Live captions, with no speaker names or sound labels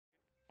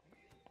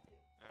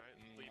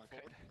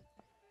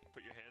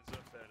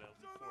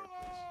forward,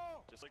 please.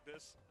 Just like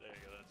this. There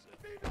you go. That's it.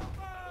 Take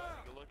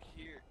a look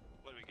here.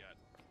 What do we got?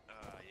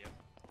 Yep.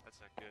 That's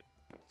not good.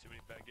 Too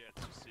many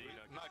baguettes. You see?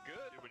 Not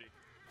good. Too many.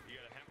 You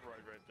got a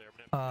hemorrhoid right there.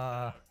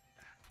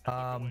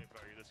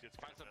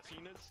 Find some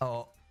peanuts. Oh.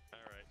 All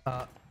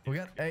right. We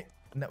got. Hey,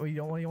 no, you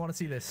don't want to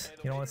see this. Hey,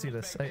 you don't want to see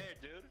this. Hey,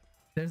 there, dude.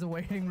 there's a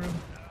waiting room.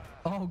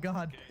 Oh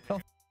God. Oh.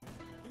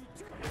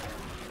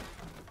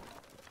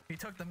 He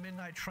took the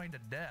midnight train to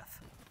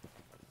death.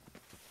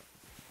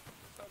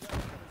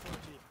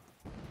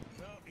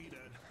 No, he did.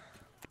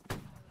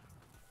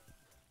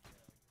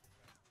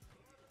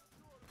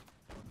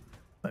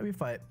 Let me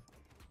fight.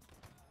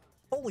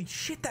 Holy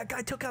shit! That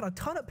guy took out a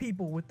ton of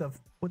people with the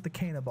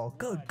cannonball.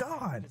 Good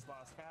God!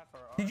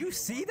 Did you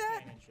see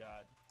that?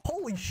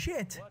 Holy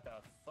shit! What the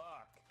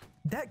fuck?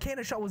 That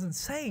cannon shot was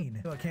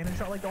insane. A cannon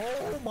shot like,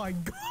 oh my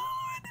God!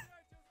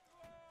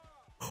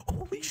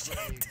 Holy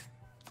shit!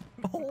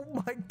 Oh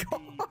my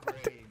God!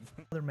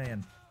 Brother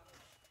man.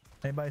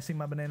 Anybody see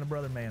my banana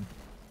brother man?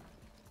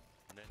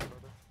 Banana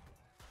brother?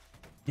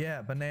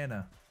 Yeah,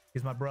 banana.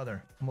 He's my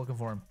brother. I'm looking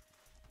for him.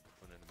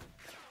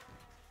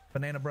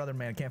 Banana brother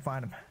man. Can't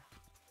find him.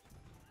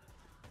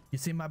 You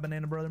see my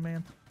banana brother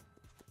man?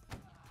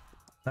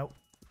 Nope.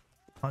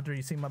 Hunter,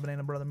 you see my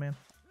banana brother man?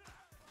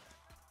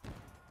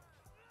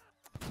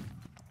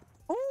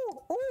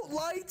 Oh, oh,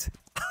 light!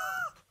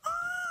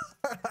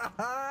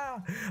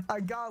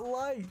 I got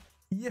light.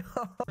 Yo.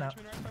 No.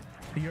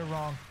 You're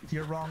wrong.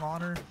 You're wrong,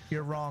 Honor.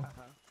 You're wrong.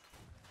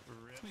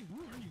 Wait,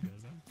 who are you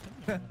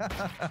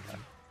guys?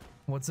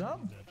 What's up?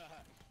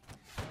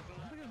 I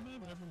don't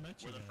think I've ever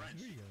met you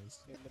guys.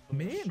 Who are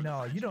you guys? Me?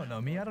 No, you don't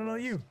know me. I don't know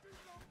you.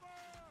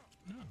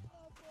 No.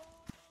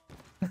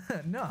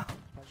 No.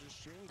 How's your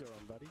stream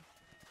going, buddy?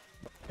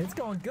 It's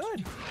going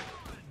good.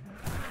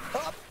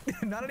 Oh,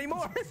 not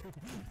anymore.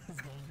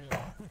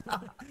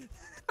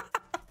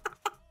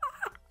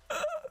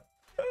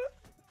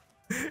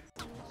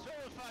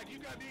 Certified, you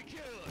got me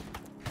killed.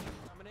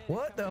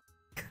 What the?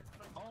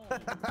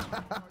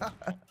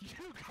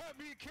 You got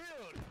me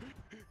killed.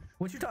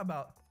 What you talking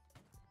about?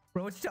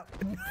 Bro, what you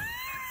talking?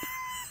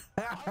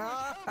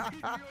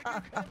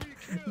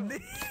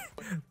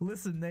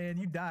 Listen, man,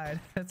 you died.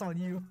 That's on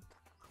you.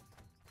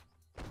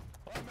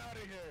 I'm out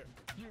of here.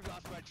 You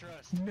lost my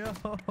trust.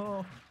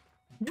 No.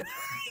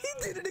 He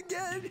did it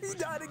again. He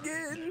died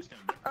again.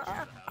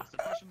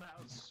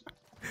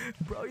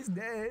 Bro, he's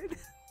dead.